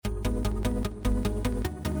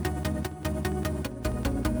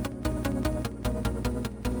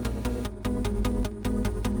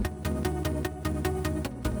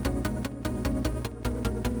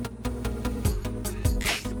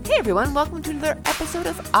Hey everyone, welcome to another episode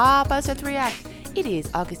of Opposites React. It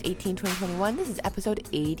is August 18, 2021. This is episode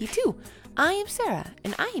 82. I am Sarah,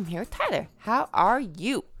 and I am here with Tyler. How are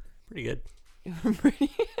you? Pretty good.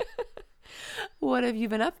 What have you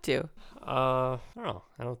been up to? I don't know.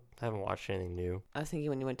 I haven't watched anything new. I was thinking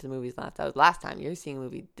when you went to the movies last. That was last time. You're seeing a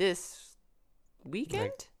movie this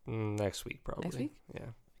weekend? Next week, probably. Next week? Yeah.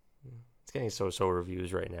 It's getting so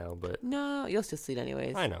reviews right now, but No, you'll still see it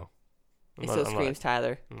anyways. I know. It still screams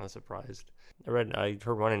Tyler. I'm not surprised. I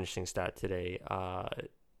heard one interesting stat today.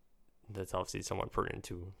 That's obviously somewhat pertinent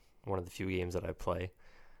to one of the few games that I play.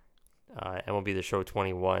 MLB The Show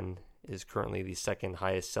 21 is currently the second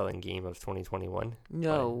highest selling game of 2021.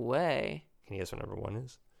 No way. Can you guess what number one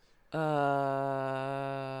is?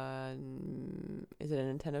 Is it a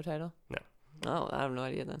Nintendo title? No. Oh, I have no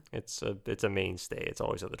idea then. It's a mainstay. It's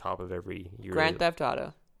always at the top of every year. Grand Theft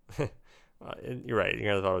Auto. You're right.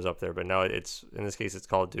 You thought it was up there, but no, it's in this case it's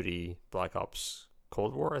Call of Duty Black Ops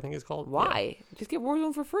Cold War. I think it's called. Why? Yeah. Just get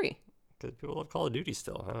Warzone for free. Because people love Call of Duty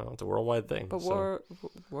still. I don't know. It's a worldwide thing. But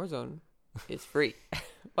Warzone is free.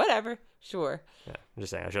 Whatever. Sure. Yeah, I'm just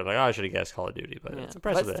saying. I should have guessed Call of Duty, but it's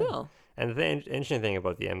impressive. But still. And the interesting thing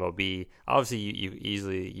about the MLB, obviously,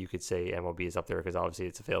 you could say MLB is up there because obviously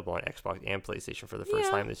it's available on Xbox and PlayStation for the first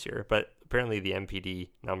time this year. But apparently the MPD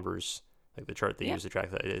numbers, like the chart they use to track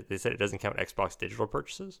that, they said it doesn't count Xbox digital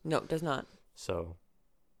purchases. No, it does not. So.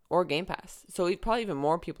 Or Game Pass. So probably even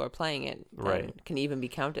more people are playing it than can even be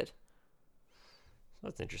counted.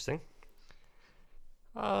 That's interesting.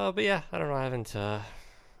 But yeah, I don't know. I haven't, like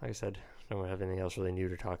I said, I don't have anything else really new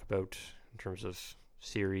to talk about in terms of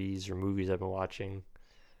series or movies I've been watching.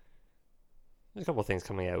 There's a couple of things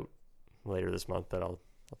coming out later this month that I'll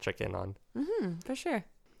check in on. For sure.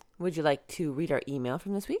 Would you like to read our email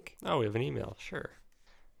from this week? Oh, we have an email. Sure.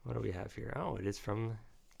 What do we have here? Oh, it is from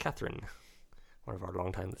Catherine, one of our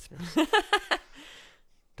longtime listeners.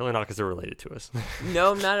 Totally not because they're related to us.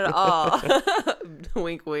 No, not at all.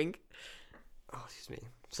 Wink, wink. Oh, excuse me.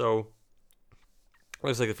 So,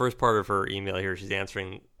 looks like the first part of her email here, she's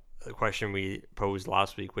answering the question we posed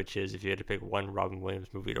last week, which is if you had to pick one Robin Williams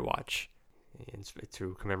movie to watch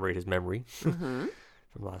to commemorate his memory from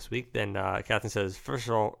last week, then Catherine says, first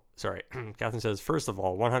of all,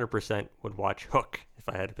 100% would watch Hook if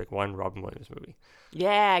I had to pick one Robin Williams movie.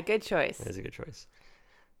 Yeah, good choice. That is a good choice.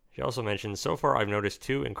 She also mentioned, so far I've noticed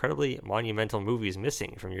two incredibly monumental movies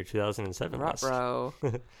missing from your 2007 list. Bro.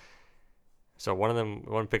 So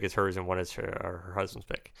one pick is hers and one is her husband's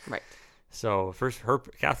pick. Right. So first,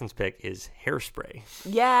 Catherine's pick is Hairspray.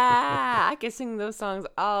 Yeah, I can sing those songs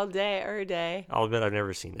all day, every day. I'll admit I've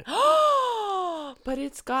never seen it. But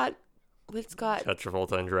it's got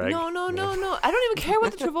Travolta and drag. No. I don't even care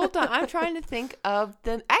about the Travolta. I'm trying to think of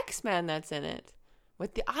the X-Men that's in it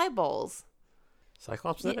with the eyeballs.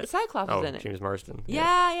 Cyclops in it? Cyclops is in it. James Marsden.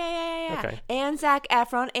 Yeah. Okay. And Zac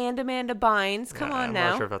Efron and Amanda Bynes. Come on now.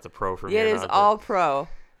 I'm not sure if that's a pro for me. It is all pro.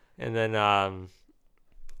 And then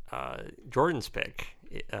Jordan's pick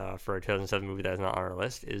for a 2007 movie that is not on our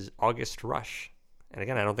list is August Rush. And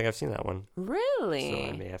again, I don't think I've seen that one. Really? So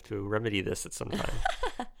I may have to remedy this at some time.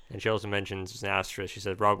 And she also mentions an asterisk. She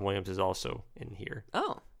said Robin Williams is also in here.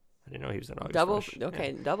 Oh. I didn't know he was in August Rush.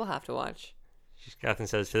 Okay, double have to watch. Catherine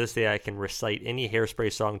says, to this day, I can recite any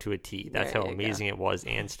Hairspray song to a T. That's how amazing it was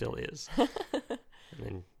and still is. And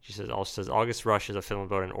then she says, August Rush is a film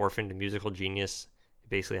about an orphaned musical genius. It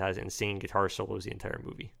basically has insane guitar solos the entire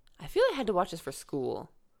movie. I feel I had to watch this for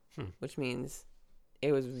school, which means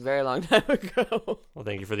it was a very long time ago. Well,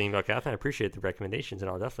 thank you for the email, Catherine. I appreciate the recommendations, and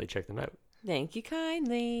I'll definitely check them out. Thank you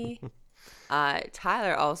kindly.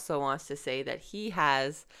 Tyler also wants to say that he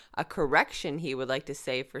has a correction he would like to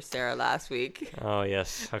say for Sarah last week. Oh,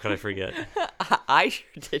 yes. How could I forget? I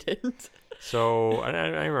sure didn't. So, I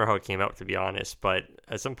don't remember how it came out, to be honest, but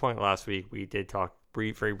at some point last week, we did talk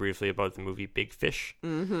very briefly about the movie Big Fish.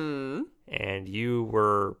 Mm-hmm. And you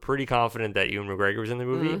were pretty confident that Ewan McGregor was in the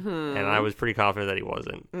movie, and I was pretty confident that he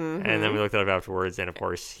wasn't. Mm-hmm. And then we looked it up afterwards, and of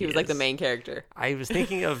course he was like the main character. I was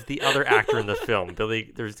thinking of the other actor in the film,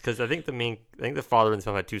 Billy. Because I think the father in the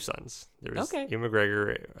film had two sons. There was Ewan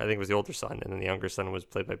McGregor, I think was the older son, and then the younger son was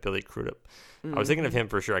played by Billy Crudup. I was thinking of him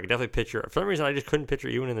for sure. I could definitely picture. For some reason, I just couldn't picture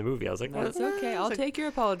Ewan in the movie. I was like, "That's okay. I'll take your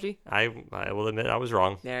apology." I will admit I was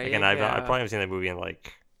wrong. There Again, you I go. probably haven't seen that movie in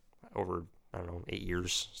like over 8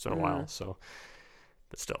 years. It's been a while, so.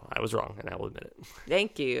 But still, I was wrong, and I will admit it.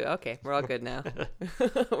 Thank you. Okay, we're all good now.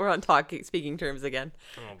 We're on speaking terms again.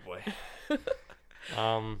 Oh boy.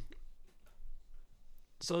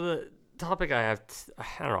 So the topic I have, I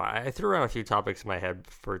don't know. I threw around a few topics in my head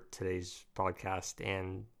for today's podcast,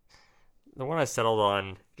 and the one I settled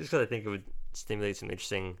on, just because I think it would stimulate some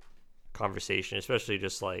interesting conversation, especially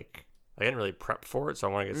just like I didn't really prep for it, so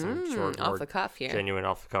I want to get some sort of off more the cuff here. genuine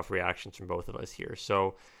off the cuff reactions from both of us here.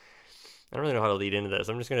 So I don't really know how to lead into this.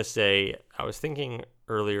 I'm just gonna say I was thinking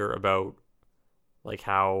earlier about like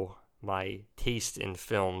how my taste in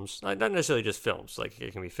films, not necessarily just films, like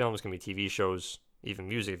it can be films, it can be TV shows, even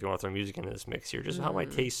music, if you want to throw music into this mix here, just how my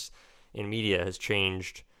taste in media has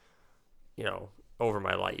changed, over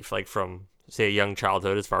my life, like from say a young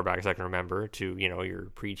childhood as far back as I can remember to,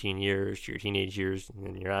 your preteen years, to your teenage years, and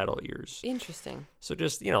then your adult years. Interesting. So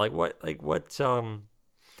just, it's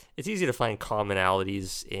easy to find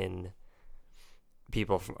commonalities in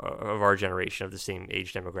people of our generation of the same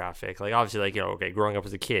age demographic. Like obviously, growing up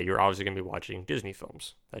as a kid, you're obviously going to be watching Disney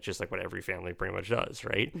films. That's just like what every family pretty much does,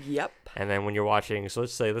 right? Yep. And then when you're watching, so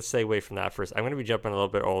let's say away from that first. I'm going to be jumping a little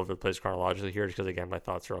bit all over the place chronologically here, just because again my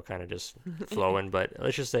thoughts are all kind of just flowing. But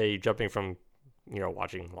let's just say jumping from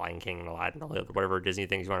watching Lion King and Aladdin, all the other whatever Disney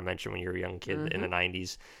things you want to mention when you're a young kid in the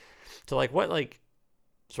 90s, to like what like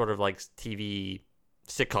sort of like TV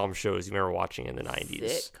sitcom shows you remember watching in the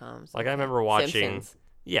 90s. Sitcoms. Like I remember watching Simpsons.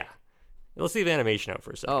 Yeah. Let's leave animation out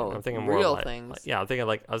for a second. Oh, I'm thinking more real like, things. I'm thinking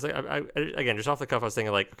like I was like I again just off the cuff I was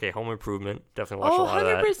thinking like okay, Home Improvement, definitely watched a lot of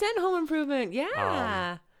that. 100% Home Improvement.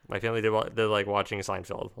 Yeah. My family did like watching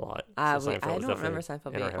Seinfeld a lot. I don't remember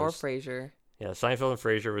Seinfeld or Frasier. Yeah, Seinfeld and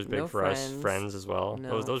Frasier was big No for Friends. us. Friends as well.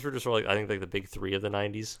 No. Those were just like I think like the big three of the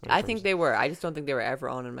 90s. I think they were. I just don't think they were ever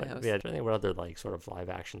on in my house. Yeah, I think what other like sort of live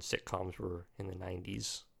action sitcoms were in the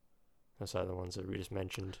 90s. Aside the ones that we just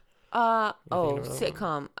mentioned.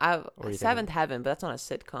 Sitcom. Seventh Heaven, but that's not a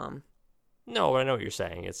sitcom. No, I know what you're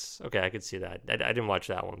saying. It's okay. I could see that. I didn't watch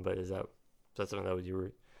that one, but is that something that you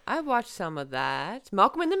were? I've watched some of that.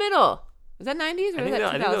 Malcolm in the Middle. Was that 90s or was that 2000s?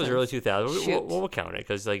 I think that was early 2000s. We'll count it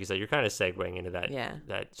because, like you said, you're kind of segueing into that. Yeah.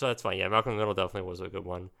 So that's fine. Yeah, Malcolm in the Middle definitely was a good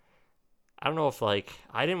one. I don't know if I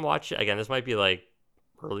didn't watch it. Again, this might be like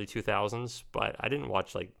early 2000s, but I didn't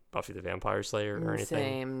watch like Buffy the Vampire Slayer or anything.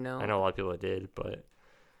 Same, no. I know a lot of people that did, but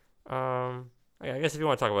I guess if you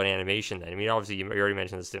want to talk about animation, then I mean, obviously you already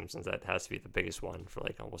mentioned The Simpsons. That has to be the biggest one for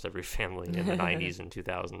like almost every family in the 90s and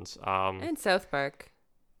 2000s. And South Park.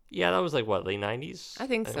 Yeah, that was like what, late 90s? I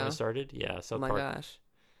think so. When it started. Yeah, South Park. Oh my gosh.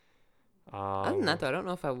 Other than that, though, I don't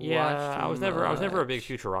know if I watched. Yeah, I was never a big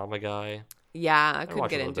Futurama guy. Yeah, I couldn't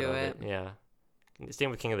get into it. Yeah.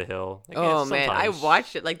 Same with King of the Hill. Man, I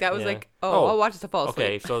watched it. Like that was I'll watch it to fall asleep.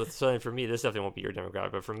 Okay, so then for me, this definitely won't be your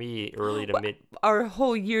demographic, but for me, early to mid. Our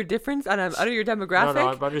whole year difference out of your demographic? No,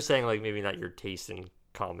 I'm just saying like maybe not your taste in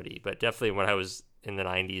comedy, but definitely when I was in the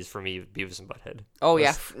 90s, for me, Beavis and Butthead. Oh,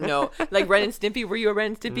 yeah. No. Like Ren and Stimpy? Were you a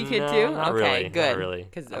Ren and Stimpy kid too? Not okay, really, good. Not really.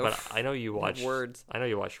 But I know you watched words. I know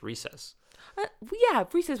you watched Recess. Yeah,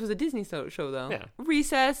 Recess was a Disney show though. Yeah.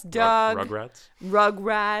 Recess, Doug,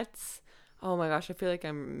 Rugrats. Oh my gosh, I feel like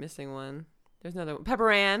I'm missing one. There's another one.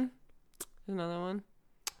 Pepper Ann. There's another one.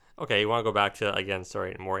 Okay, you want to go back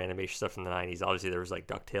to more animation stuff from the 90s? Obviously, there was like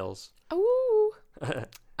DuckTales. Ooh.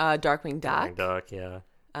 Darkwing Duck. Darkwing Duck, yeah.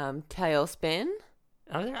 Tailspin.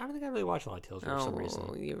 I don't think I really watched a lot of Tales for some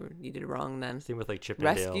reason. You did it wrong then. Same with like Chip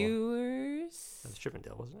and Dale. Rescuers. That was Chip and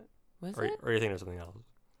Dale, wasn't it? Was it? Or you think it was something else?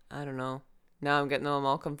 I don't know. Now I'm getting them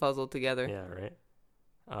all confuzzled together. Yeah, right.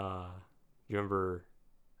 You remember?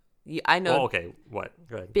 Yeah, I know. Oh, okay. What?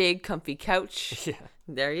 Go ahead. Big comfy couch. Yeah.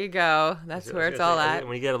 There you go. That's where it's all at.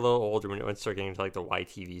 When you get a little older, when you start getting into like the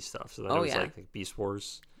YTV stuff, so then it was like Beast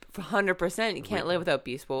Wars. 100%. You can't live without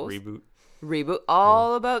Beast Wars. Reboot.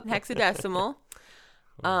 All about hexadecimal.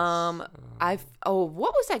 What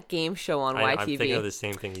was that game show on YTV? I'm thinking of the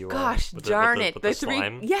same thing you are. Gosh darn it. The three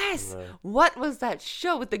slime. Yes. What was that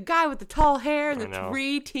show with the guy with the tall hair and the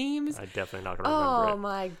three teams? I'm definitely not going to remember it. Oh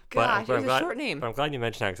my gosh. It was a short name. But I'm glad you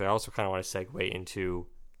mentioned that because I also kind of want to segue into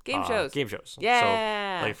game shows.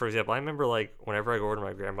 Yeah. So, like, for example, I remember like whenever I go over to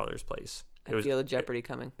my grandmother's place, I feel a Jeopardy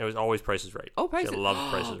coming. It was always Price is Right. Oh, Price is Right. I loved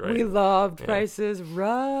Price is Right. We loved Price is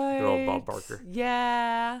Right. Good old Bob Barker.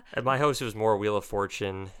 Yeah. At my house, it was more Wheel of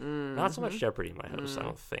Fortune. Mm-hmm. Not so much Jeopardy in my house, I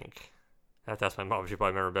don't think. That's my mom. She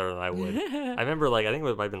probably remember better than I would. I remember, I think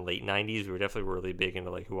it might have been late 90s. We were definitely really big into,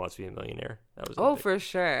 Who Wants to Be a Millionaire. That was for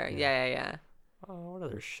sure. Yeah. What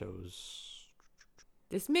other shows?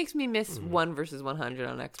 This makes me miss 1 versus 100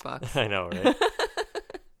 on Xbox. I know, right?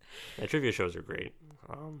 Yeah, trivia shows are great.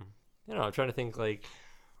 I'm trying to think, do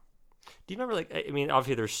you remember,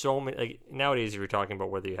 obviously there's so many, nowadays if you're talking about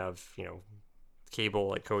whether you have, cable,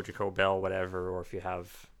 like Cogeco, Bell, whatever, or if you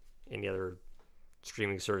have any other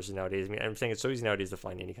streaming services nowadays. I'm saying it's so easy nowadays to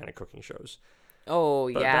find any kind of cooking shows.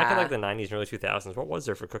 Oh, but yeah. back in the 90s and early 2000s, what was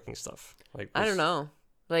there for cooking stuff? I don't know.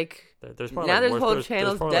 There's probably now there's whole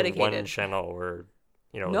channels dedicated. one channel where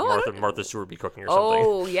you know, No, Martha Stewart be cooking or something.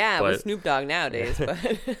 Oh yeah, with But- Snoop Dogg nowadays. But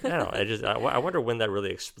I don't know. I wonder when that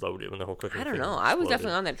really exploded, when the whole cooking I don't thing know. I was exploded.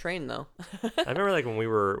 definitely on that train though. I remember like when we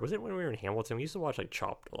were in Hamilton, we used to watch like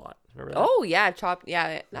Chopped a lot. Remember that? Oh yeah, Chopped.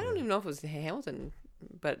 Yeah, I don't even know if it was Hamilton,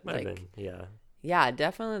 but Might have like, been, yeah. yeah,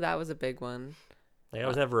 definitely that was a big one. Like, I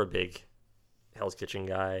was never a big Hell's Kitchen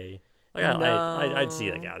guy. Like, No. I'd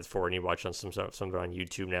see like ads for it, and you watch on some of it on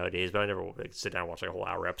YouTube nowadays, but I never would like, sit down and watch like a whole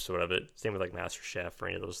hour episode of it. Same with like MasterChef or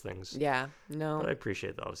any of those things. Yeah, no. But I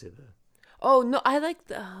appreciate obviously the Oh no, I like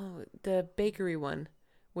the bakery one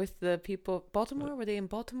with the people. Baltimore? Were they in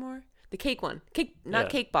Baltimore? The cake one. Not Yeah.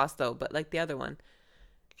 Cake Boss though, but like the other one.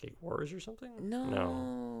 Cake Wars or something.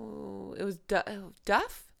 No, it was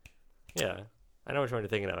Duff. Yeah, I know which one you're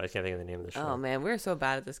thinking of. I can't think of the name of the show. Oh man, we're so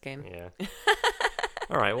bad at this game. Yeah.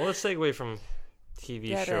 All right. Well, let's segue from TV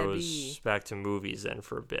Gotta shows be. back to movies then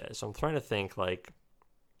for a bit. So I'm trying to think like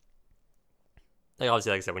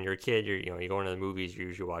obviously, like I said, when you're a kid, you go into the movies, you're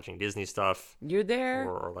usually watching Disney stuff You're there.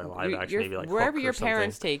 or like live action, You're- maybe like wherever Hook or your something.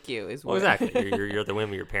 parents take you is Well, where. exactly. You're at the whim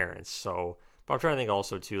of your parents. So, but I'm trying to think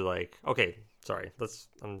also too, like, okay, sorry, I was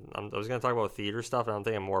going to talk about theater stuff, and I'm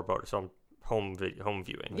thinking more about home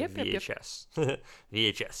viewing, like Yep. VHS,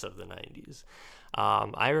 VHS of the '90s.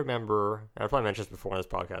 I remember, I probably mentioned this before on this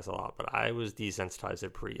podcast a lot, but I was desensitized at a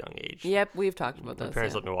pretty young age. Yep, we've talked about My this.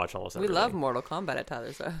 parents yeah. let me watch almost We everything. love Mortal Kombat at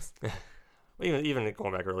Tyler's house. even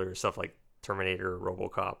going back earlier, stuff like Terminator,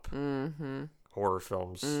 RoboCop, Mm-hmm. horror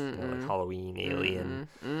films, like Halloween, Alien.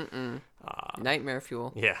 Nightmare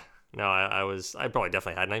fuel. Yeah. No, I probably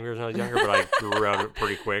definitely had nightmares when I was younger, but I grew out of it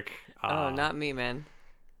pretty quick. Oh, not me, man.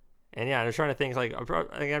 And yeah, I'm trying to think I'm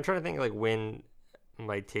trying to think like when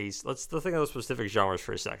my taste. Let's think of those specific genres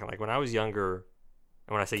for a second. Like when I was younger,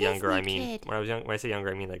 and when I say younger, I mean kid. when I was young. When I say younger,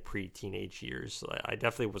 I mean like pre-teenage years. So I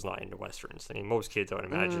definitely was not into westerns. I mean, most kids I would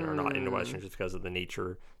imagine are not into westerns just because of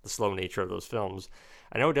the slow nature of those films.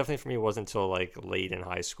 I know definitely for me it wasn't until like late in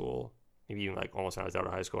high school, maybe even like almost when I was out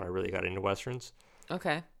of high school, when I really got into westerns.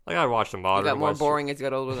 Okay. Like I watched the modern. You got more Western- boring as you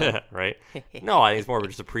got older. Though. right? No, I think it's more of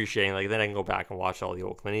just appreciating. Like then I can go back and watch all the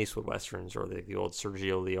old Clint Eastwood westerns or the old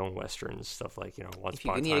Sergio Leone westerns, stuff like Once If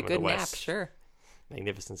you Upon a need Time a in the good nap, West, sure.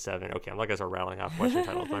 Magnificent Seven. Okay, I'm not gonna start rattling off Western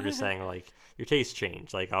titles, but I'm just saying like your tastes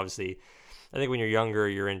change. Like obviously, I think when you're younger,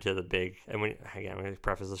 you're into the big. And when again, I'm gonna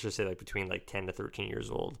preface. Let's just say like between like 10 to 13 years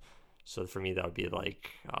old. So for me, that would be like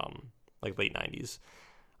late 90s.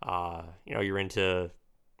 You're into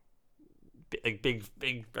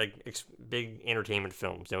big entertainment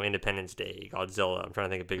films. Independence Day, Godzilla. I'm trying to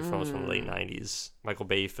think of big films from the late 90s. Michael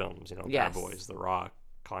Bay films. Yes. Bad Boys, The Rock,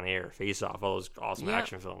 Con Air, Face Off, all those awesome Yeah.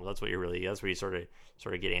 action films. That's what you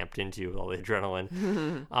sort of get amped into with all the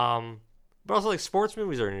adrenaline. But also like sports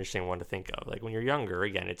movies are an interesting one to think of. Like when you're younger,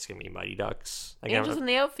 again, it's gonna be Mighty Ducks. Again, Angels in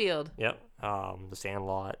the Outfield. Yep. The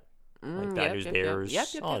Sandlot, like Yep, Bad News yep, Bears, Yep,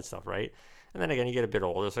 all that stuff, right? And then again, you get a bit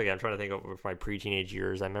older. So again, I'm trying to think of my pre-teenage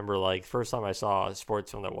years. I remember like first time I saw a sports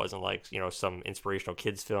film that wasn't like some inspirational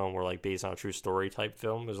kids film or like based on a true story type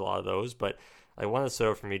film. There's a lot of those, but like one that stood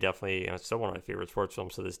out for me definitely, it's still one of my favorite sports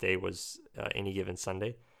films to this day was Any Given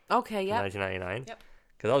Sunday. Okay, In yeah. 1999. Yep.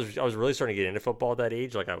 Because I was really starting to get into football at that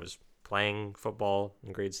age. Like I was playing football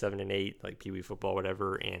in grades 7 and 8, like Pee Wee football,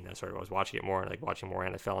 whatever. And I was watching it more, like watching more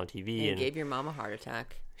NFL on TV. And gave your mom a heart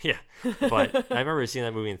attack. Yeah, but I remember seeing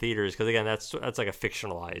that movie in theaters because again, that's like a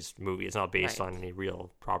fictionalized movie. It's not based Right. on any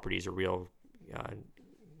real properties or real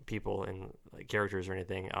people and like characters or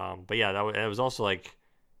anything. But yeah, it was also like,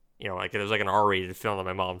 like it was like an R-rated film that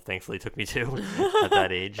my mom thankfully took me to at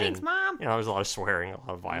that age. Thanks, and, Mom. there was a lot of swearing, a lot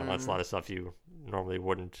of violence, a lot of stuff you normally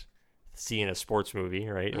wouldn't see in a sports movie,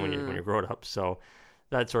 right? When you're grown up, so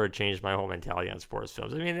that sort of changed my whole mentality on sports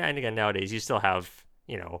films. I mean, and again, nowadays you still have,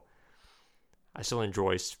 I still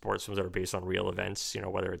enjoy sports films that are based on real events,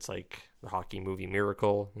 whether it's like the hockey movie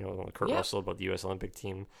Miracle, with Kurt Yep. Russell about the U.S. Olympic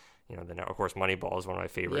team. Then of course Moneyball is one of my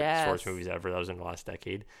favorite Yes. sports movies ever. That was in the last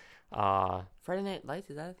decade. Friday Night Lights,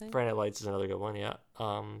 is that a thing? Friday Night Lights is another good one, yeah.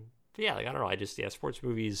 But yeah, like I don't know, sports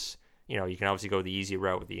movies, you can obviously go the easy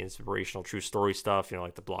route with the inspirational true story stuff,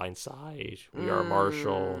 like The Blind Side, We Are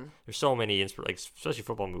Marshall. There's so many, especially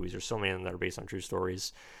football movies, there's so many of them that are based on true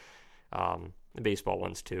stories. The baseball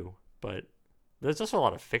ones too, but there's also a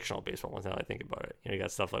lot of fictional baseball ones now that I think about it. You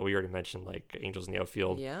got stuff like we already mentioned, like Angels in the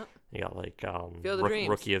Outfield. Yeah. You got like Field of Dreams.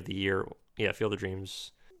 Rookie of the Year. Yeah, Field of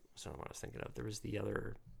Dreams. That's not what I was thinking of. There was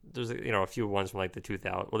there's a few ones from like the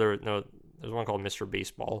 2000. Well, there's one called Mr.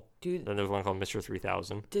 Baseball. Dude, Then there's one called Mr.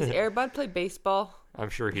 3000. does Air Bud play baseball? I'm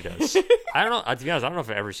sure he does. I don't know. To be honest, I don't know if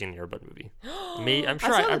I've ever seen the Air Bud movie. I'm sure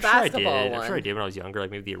saw the I did. basketball I'm sure I one. did when I was younger. Like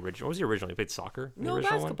maybe the original. What was the original? He played soccer. The No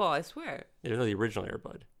original basketball, I swear. One? Yeah, no, the original Air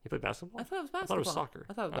Bud. He played basketball? I thought it was I thought it was basketball. soccer.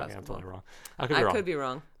 I thought it was Okay, I'm basketball. totally wrong. I could be wrong. Could be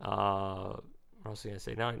wrong. What else was I gonna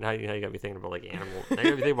say? Now you got me thinking about like animal. Now you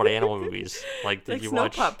got me thinking about animal movies. Like, did Like you Snow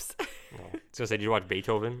watch? Pups. No. I was gonna say, did you watch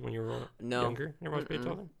Beethoven when you were No. younger? You never watched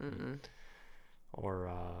Beethoven? Mm-mm.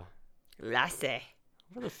 Or Lassie.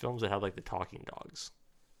 what are the films that had like the talking dogs?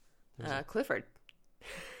 Clifford.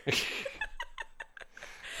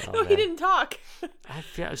 Oh, No, he man. didn't talk.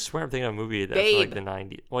 I swear I'm thinking of a movie that's Babe. like the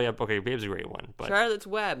 90s. Well, yeah, okay, Babe's a great one, but Charlotte's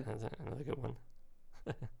Web. that's another good one.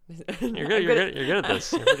 You're You're good at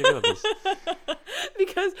this. You're pretty good at this.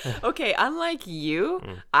 Because, okay, unlike you,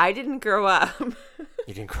 Mm. I didn't grow up.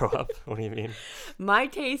 You didn't grow up? What do you mean? My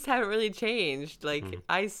tastes haven't really changed. Like, Mm.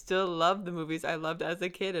 I still love the movies I loved as a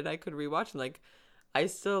kid, and I could rewatch them. Like, I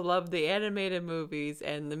still love the animated movies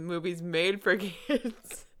and the movies made for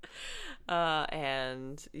kids.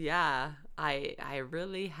 And yeah, I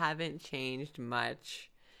really haven't changed much,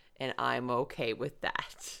 and I'm okay with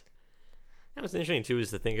that. And what's interesting too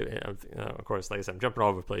is to think of course, like I said, I'm jumping all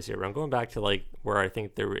over the place here, but I'm going back to like where I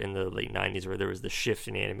think they were in the late 90s where there was the shift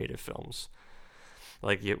in animated films.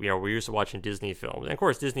 Like, you know, we're used to watching Disney films. And of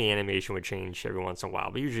course, Disney animation would change every once in a while,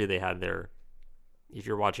 but usually they had if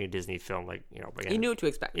you're watching a Disney film, like, you know, again, You knew what to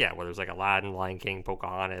expect. yeah, whether it's like Aladdin, Lion King,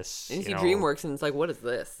 Pocahontas. And you see know. DreamWorks, and it's like, what is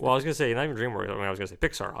this? Well, I was going to say, not even DreamWorks. I mean, I was going to say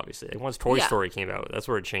Pixar, obviously. Like, once Toy Yeah. Story came out, that's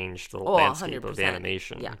where it changed the Oh, landscape of 100%.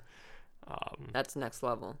 animation. Yeah. That's next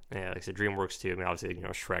level. Yeah, like I said, DreamWorks too. I mean, obviously, you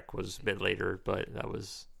know, Shrek was a bit later, but that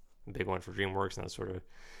was a big one for DreamWorks, and that sort of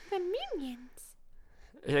The Minions.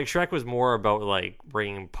 like Shrek was more about like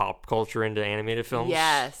bringing pop culture into animated films.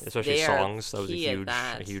 Yes, especially they are songs. That was key at a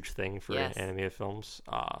that. huge thing for Yes. animated films.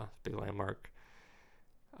 Big landmark.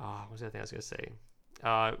 What was the other thing I was gonna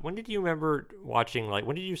say? When did you remember watching? Like,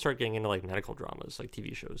 when did you start getting into like medical dramas, like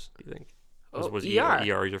TV shows? Do you think? Was ER.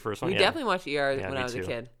 ER your first one? We Yeah. definitely watched ER Yeah, when me I was too. a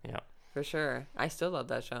kid. Yeah, For sure. I still love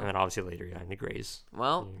that show. and then obviously later, yeah, Nick Gray's.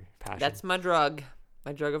 Well, Passion. that's my drug.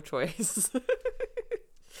 My drug of choice.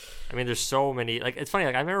 I mean, there's so many. Like, it's funny.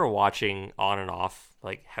 Like, I remember watching on and off,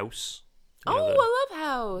 like House. You know, Oh, the- I love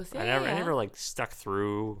House. Yeah, I never like stuck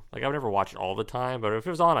through. Like, I would never watch it all the time, but if it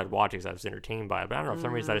was on, I'd watch it because I was entertained by it. But I don't know, for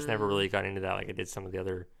some reason, I just never really got into that. Like I did some of the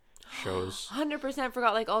other shows. 100%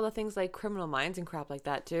 forgot like all the things like Criminal Minds and crap like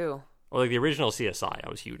that too. Well, like the original CSI, I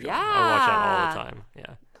was huge on. Yeah. I watched that all the time.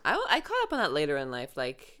 Yeah. I caught up on that later in life,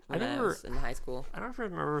 like when I never- was in high school. I don't know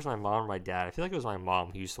if it was my mom or my dad. I feel like it was my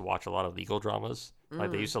mom who used to watch a lot of legal dramas. Like,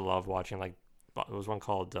 they used to love watching, like, there was one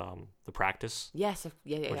called The Practice, Yes,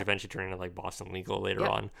 yeah. which eventually turned into, like, Boston Legal later Yep.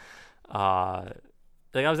 on.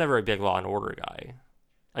 Like, I was never a big Law and Order guy.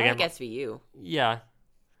 I like SVU. Yeah.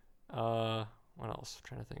 What else? I'm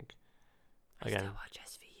trying to think. I Again, still watch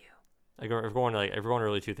SVU. like, if we're going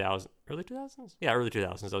early 2000s, early 2000s? Yeah, early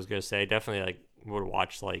 2000s, I was going to say. Definitely, like, would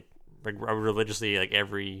watch, like I would religiously, like,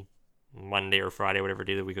 every Monday or Friday, whatever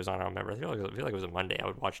day of the week was on. I don't remember. I feel like it was a Monday. I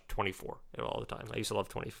would watch 24 all the time. I used to love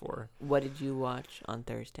 24. What did you watch on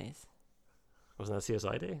Thursdays? Wasn't that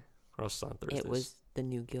CSI Day? What else was on Thursdays? It was the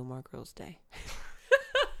new Gilmore Girls Day.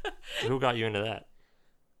 Who got you into that?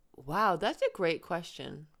 Wow, that's a great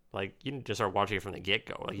question. Like, you didn't just start watching it from the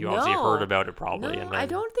get-go. Like, you obviously heard about it probably. No, And then, I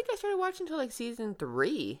don't think I started watching until like season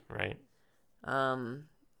 3. Right?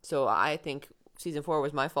 So I think season 4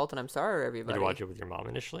 was my fault, and I'm sorry, Did everybody. you watch it with your mom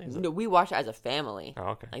initially? Is it- No, we watched it as a family. Oh,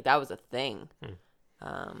 okay. Like that was a thing.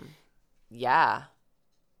 Yeah,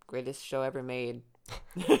 greatest show ever made.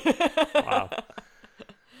 Wow.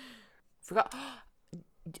 Forgot.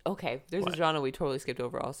 Okay, there's What? a genre we totally skipped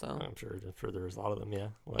over. Also, I'm sure there's a lot of them, yeah.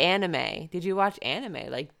 What? anime. Did you watch anime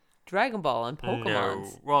like Dragon Ball and Pokemon? No.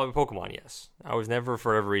 Well, Pokemon, yes. I was never,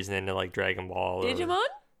 for whatever reason, into, like, Dragon Ball. Or, Digimon?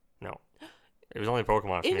 No. It was only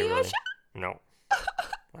Pokemon for me, really. Inuyasha? No.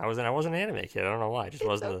 I wasn't an anime kid. I don't know why. It just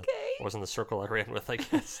wasn't okay. wasn't the circle I ran with, I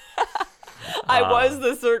guess. I was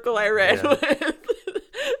the circle I ran yeah. with.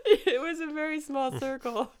 It was a very small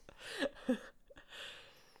circle.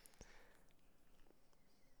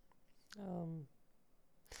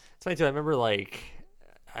 It's funny too. I remember, like,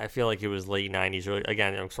 I feel like it was late '90s. Really,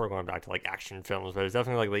 again, I'm sort of going back to like action films, but it was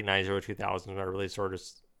definitely like late '90s, early 2000s when I really sort of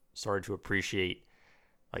started to appreciate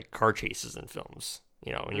like car chases in films.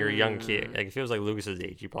 You know, when you're a young kid, like if it was like Lucas's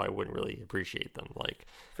age, you probably wouldn't really appreciate them. Like,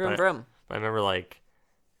 Vroom but- vroom. But I remember, like,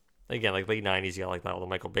 again, like late '90s, you got like all the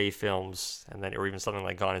Michael Bay films, and then or even something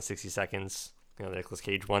like Gone in 60 Seconds. You know, the Nicolas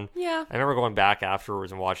Cage one. Yeah. I remember going back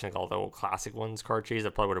afterwards and watching like all the old classic ones, car chase.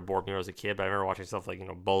 That probably would have bored me when I was a kid, but I remember watching stuff like, you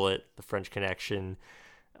know, Bullet, The French Connection,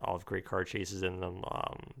 all of great car chases in them.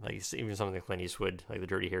 Like even some of the Clint Eastwood, like the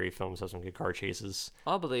Dirty Harry films, have some good car chases.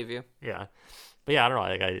 I'll believe you. Yeah, but yeah, I don't know.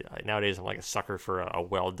 Like I nowadays I'm like a sucker for a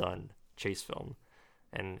well done chase film,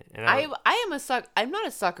 And I am a suck. I'm not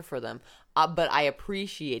a sucker for them, but I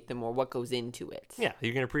appreciate them more. What goes into it? yeah,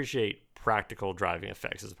 you can appreciate practical driving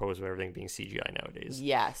effects as opposed to everything being CGI nowadays.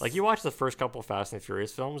 Yes. Like you watch the first couple Fast and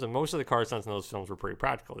Furious films, and most of the car stunts in those films were pretty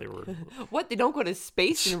practical. They were. What? They don't go to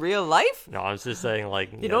space in real life? No, I was just saying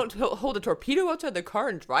like They don't hold a torpedo outside the car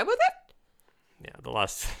and drive with it? Yeah, the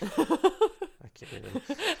last. I can't even.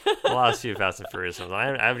 The last few Fast and Furious films. I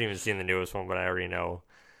haven't even seen the newest one, but I already know.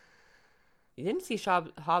 You didn't see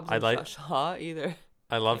Hobbs and Shaw either.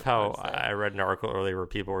 I love how I read an article earlier where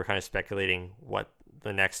people were kind of speculating what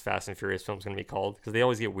the next Fast and Furious film is going to be called, because they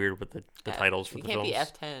always get weird with the titles for the films. You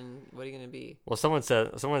can't be F10. What are you going to be? Well, someone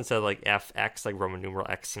said like FX, like Roman numeral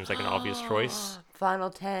X seems like an obvious choice. Final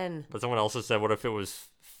 10. But someone also said, what if it was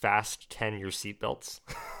Fast 10 your seatbelts?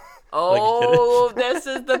 Oh, this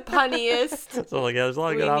is the punniest. So like, yeah, there's a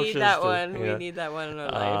lot of good options. We need that one. Yeah. We need that one in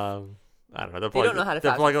our life. I don't know. They don't know how to.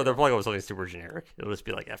 They're probably going with something super generic. It'll just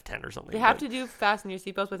be like F10 or something. They have to do fasten your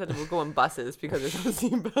seatbelts, but then we'll go in buses because there's no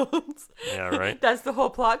seatbelts. Yeah, right. That's the whole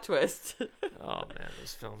plot twist. Oh man,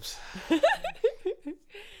 those films.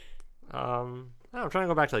 I'm trying to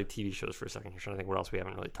go back to like TV shows for a second. I'm trying to think what else we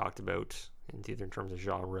haven't really talked about, either in terms of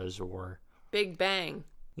genres or. Big Bang.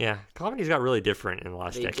 Yeah, comedies got really different in the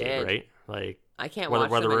last decade, right? Like I can't watch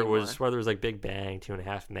them anymore. whether it was like Big Bang,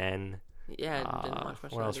 2.5 Men. Yeah, I didn't watch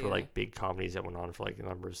much. What else were like big comedies that went on for like a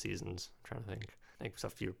number of seasons? I'm trying to think. I think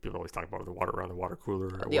stuff people always talk about around the water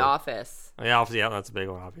cooler. The Office. The Office, yeah, that's a big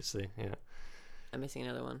one, obviously. Yeah. I'm missing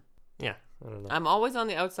another one. Yeah, I don't know. I'm always on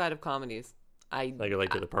the outside of comedies. To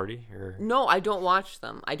the party or no, I don't watch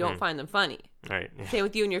them. I don't find them funny. Right. Same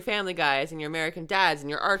with you and your Family Guys and your American Dads and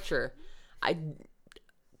your Archer.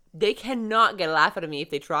 They cannot get a laugh out of me if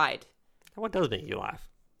they tried. What does make you laugh?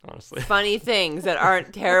 Honestly, funny things that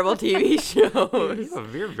aren't terrible TV shows.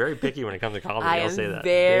 You're very picky when it comes to comedy. I'll say that.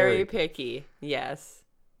 Very picky. Yes.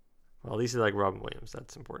 Well, at least you like Robin Williams.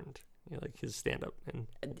 That's important. You like his stand-up, and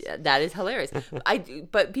that is hilarious.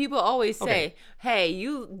 But people always say, "Hey,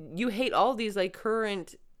 you hate all these like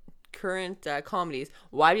current comedies.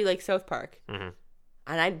 Why do you like South Park?" Mm-hmm.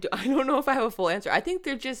 And I don't know if I have a full answer. I think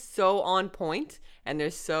they're just so on point and they're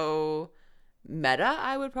so meta,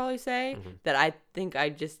 I would probably say, that I think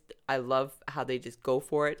I love how they just go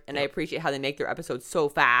for it, and I appreciate how they make their episodes so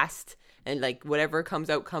fast, and like whatever comes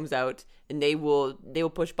out, and they will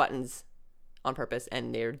push buttons on purpose,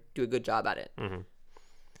 and they do a good job at it.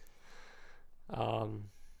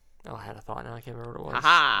 I had a thought now. I can't remember what it was.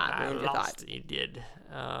 Aha! Ruined your thought. You did.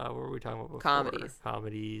 What were we talking about before?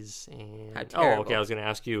 Comedies and okay. I was going to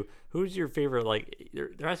ask you, who's your favorite? Like,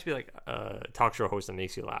 there has to be like a talk show host that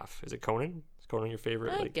makes you laugh. Is it Conan? Is Conan your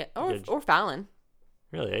favorite? Or Fallon.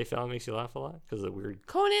 Really? Fallon makes you laugh a lot because of the weird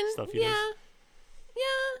Conan stuff he does.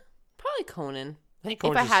 Yeah, probably Conan. I think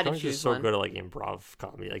Conan's just so good at like improv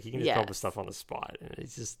comedy. Like he can just come up with stuff on the spot, and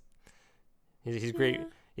it's just he's great. Yeah.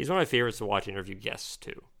 He's one of my favorites to watch interview guests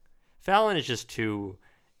too. Fallon is just too.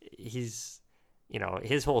 He's,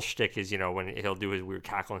 his whole shtick is, when he'll do his weird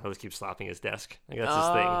cackling, he'll just keep slapping his desk. Like that's his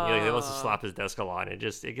thing. He loves to slap his desk a lot. And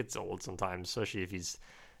it gets old sometimes, especially if he's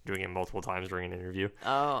doing it multiple times during an interview.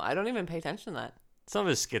 Oh, I don't even pay attention to that. Some of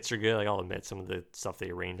his skits are good. Like I'll admit, some of the stuff they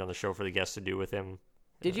arrange on the show for the guests to do with him.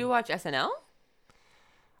 Did you watch SNL?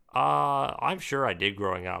 I'm sure I did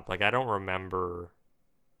growing up. Like I don't remember.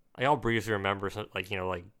 I'll briefly remember,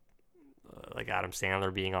 like Adam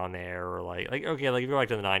Sandler being on there, or like okay, like if you go back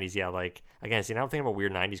to the 90s, yeah, like again, see now I'm thinking about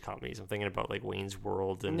weird 90s comedies. I'm thinking about like Wayne's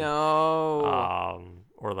World and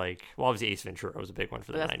or like, well, obviously Ace Ventura was a big one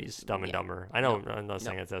for the 90s. Dumb and Dumber. I know I'm not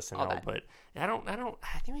saying it's SNL, but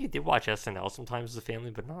I think we did watch SNL sometimes as a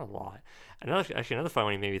family, but not a lot. Another funny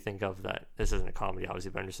one you made me think of, that this isn't a comedy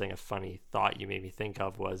obviously, but I'm just saying a funny thought you made me think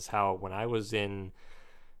of, was how when I was in,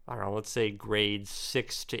 I don't know, let's say grades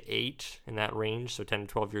 6 to 8, in that range, so 10 to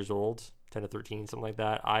 12 years old, 10 to 13, something like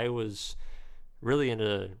that, I was really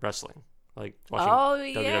into wrestling, like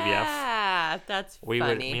watching WWF. Yeah, that's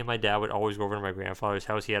funny. Me and my dad would always go over to my grandfather's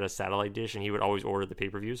house. He had a satellite dish, and he would always order the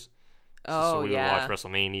pay-per-views. So we would watch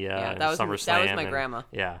WrestleMania and SummerSlam. That was my grandma.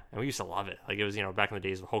 Yeah, and we used to love it. Like it was, back in the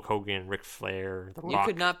days of Hulk Hogan, Ric Flair, The Rock. You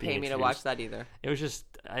could not pay me to watch that either. It was just,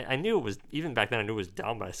 I knew it was, even back then I knew it was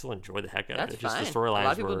dumb, but I still enjoyed the heck out of it. That's fine. Just the storylines. A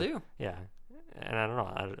lot of people do. Yeah, and I don't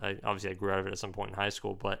know. I grew out of it at some point in high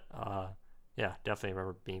school, but yeah, definitely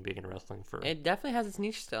remember being big into wrestling. It definitely has its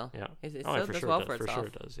niche still. Yeah, it still does well for itself. For sure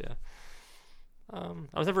it does. Yeah.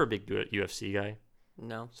 I was never a big UFC guy.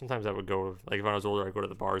 No. Sometimes I would go, like if I was older, I'd go to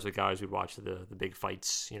the bars with guys. We'd watch the big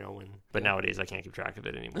fights, But nowadays I can't keep track of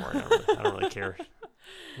it anymore. I don't really care.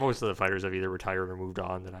 Most of the fighters have either retired or moved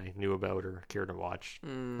on that I knew about or cared to watch. I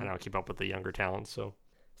don't keep up with the younger talent. So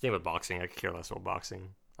Same with boxing. I could care less about boxing.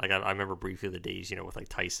 Like I remember briefly the days, with like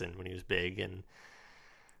Tyson when he was big, and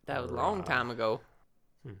that was a long time ago.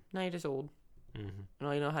 Hmm. Now you're just old. Mm-hmm. And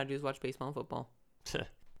all you know how to do is watch baseball and football.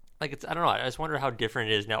 Like I don't know. I just wonder how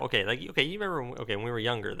different it is now. Okay, you remember when we were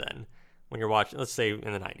younger then, when you're watching, let's say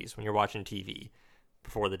in the 90s, when you're watching TV,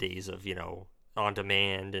 before the days of on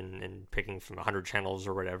demand and picking from 100 channels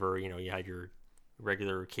or whatever. You had your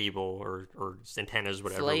regular cable or antennas,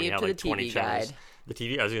 whatever. Slave when you had to like the 20 TV channels. guide. The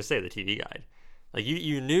TV. I was gonna say the TV guide. Like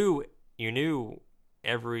you knew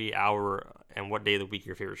every hour and what day of the week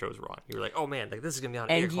your favorite shows were on. You were like, oh man, like this is gonna be on.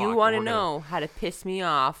 And 8 o'clock, you want to know how to piss me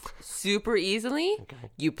off super easily? Okay.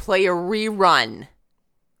 You play a rerun.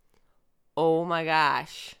 Oh my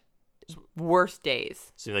gosh. Worst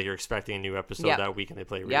days. Seems like you're expecting a new episode Yep. that week and they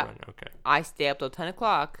play a rerun. Yep. Okay. I stay up till 10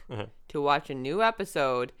 o'clock Uh-huh. to watch a new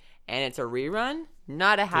episode, and it's a rerun.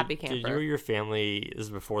 Not a happy Did camper. you or your family, this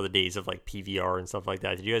is before the days of like PVR and stuff like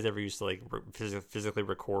that, did you guys ever used to like physically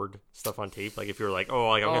record stuff on tape? Like if you were like,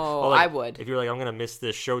 I would. If you're like, I'm going to miss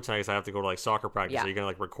this show tonight because I have to go to like soccer practice, Yeah. are you going to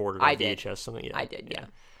like record it on I did. VHS? Something? Yeah. I did, yeah.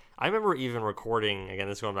 I remember even recording, again,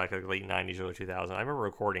 this is going back to the late 90s, early 2000s. I remember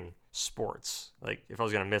recording sports. Like if I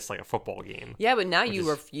was going to miss like a football game. Yeah, but now Which you is-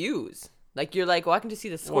 refuse. Like you're like, well, I can just see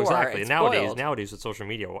the score. Well, exactly. It's Nowadays spoiled. with social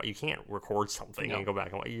media, you can't record something No. and go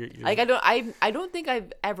back and you're Like I don't think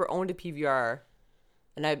I've ever owned a PVR,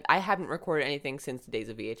 and I haven't recorded anything since the days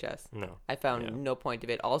of VHS. no. I found Yeah. no point of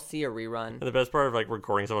it. I'll see a rerun. And the best part of like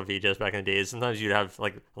recording stuff on VHS back in the days, sometimes you'd have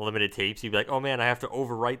like limited tapes. You'd be like, "Oh man, I have to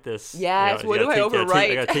overwrite this." Yes, what you do I gotta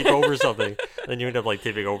overwrite? I got to tape over something. Then you end up like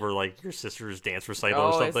taping over like your sister's dance recital or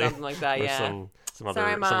It's something. something like that. Or Yeah. some other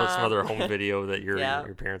Sorry, some Mom. other home video that your Yeah.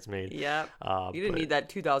 your parents made. Yep. You didn't But- need that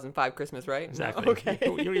 2005 Christmas, right? Exactly. Okay.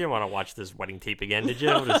 You didn't want to watch this wedding tape again, did you?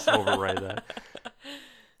 Just overwrite that.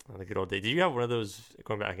 Oh, the good old days. Did you have one of those?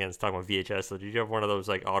 Going back again, talking about VHS. So did you have one of those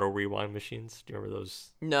like auto rewind machines? Do you remember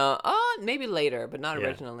those? No. Maybe later, but not Yeah.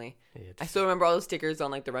 originally. Yeah, I still remember all those stickers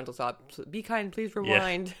on like the rental shop. Be kind, please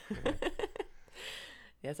rewind.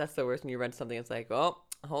 Yes, that's the worst when you rent something. It's like, oh,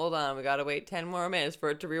 hold on, we gotta wait 10 more minutes for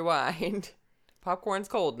it to rewind. Popcorn's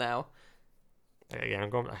cold now. Again, I'm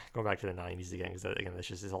going back to the 90s again because again, that's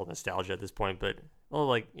just all nostalgia at this point. But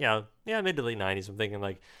mid to late 90s. I'm thinking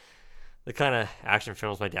like the kind of action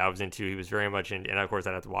films my dad was into. He was very much into, and of course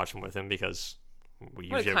I'd have to watch them with him because we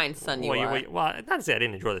What a usually kind son you are. Well, not to say I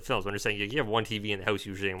didn't enjoy the films, but I'm just saying you have one TV in the house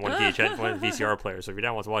usually and one VHS, one VCR player. So if your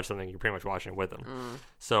dad wants to watch something, you're pretty much watching it with them.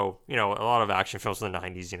 So a lot of action films in the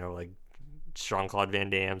 90s, like Jean-Claude Van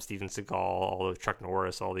Damme, Steven Seagal, all the Chuck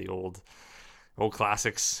Norris, all the old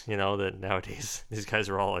classics, that nowadays these guys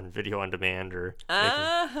are all on video on demand or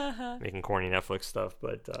making corny Netflix stuff.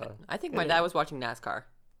 But I think my dad was watching NASCAR.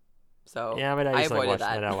 So yeah, my dad I used to like avoided watch,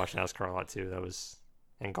 that. my dad watched NASCAR a lot too.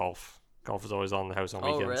 And golf. Golf was always on the house on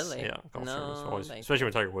Oh, weekends. really? Yeah, golf No, was always, thank especially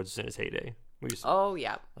when Tiger Woods was in his heyday. We used to, Oh,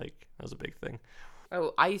 yeah. that was a big thing.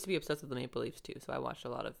 Oh, I used to be obsessed with the Maple Leafs too, so I watched a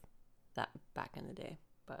lot of that back in the day.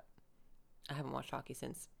 But I haven't watched hockey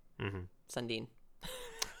since Sundin.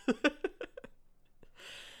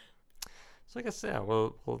 So I guess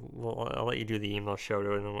I'll let you do the email shout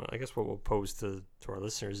out, and then I guess what we'll pose to our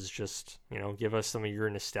listeners is just give us some of your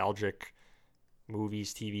nostalgic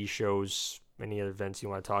movies, TV shows, any other events you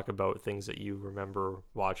want to talk about, things that you remember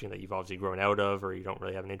watching that you've obviously grown out of or you don't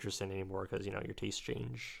really have an interest in anymore because your tastes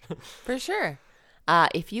change. For sure.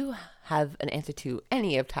 If you have an answer to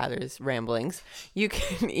any of ramblings, you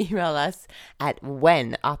can email us at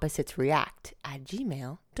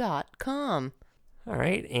whenoppositesreact@gmail.com. All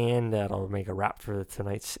right, and that'll make a wrap for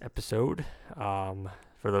tonight's episode.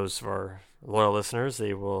 For those of our loyal listeners,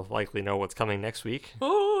 they will likely know what's coming next week.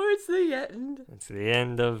 Oh, it's the end. It's the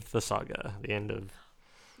end of the saga. The end of...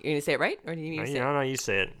 You're going to say it right? Or do you need to say it? No, you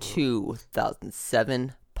say it.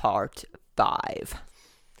 2007 Part 5.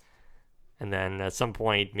 And then at some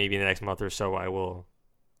point, maybe in the next month or so, I will...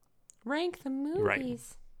 Rank the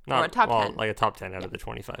movies. Right. Or a top 10. Like a top 10 out of the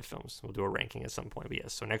 25 films. We'll do a ranking at some point. But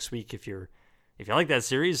yes, so next week, if you like that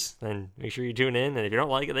series, then make sure you tune in. And if you don't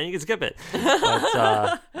like it, then you can skip it.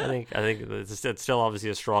 But I think it's still obviously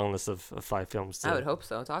a strong list of 5 films. I would hope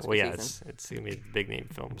so. It's Oscar Well, yeah, season. it's going to be big name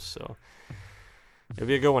films. So it'll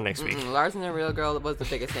be a good one next week Lars and the Real Girl was the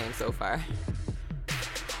biggest name so far.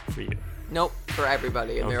 for you. Nope, for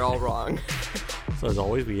everybody, and they're all wrong. So as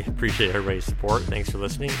always, we appreciate everybody's support. Thanks for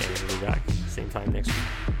listening, and we'll be back same time next week.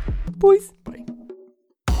 Boys.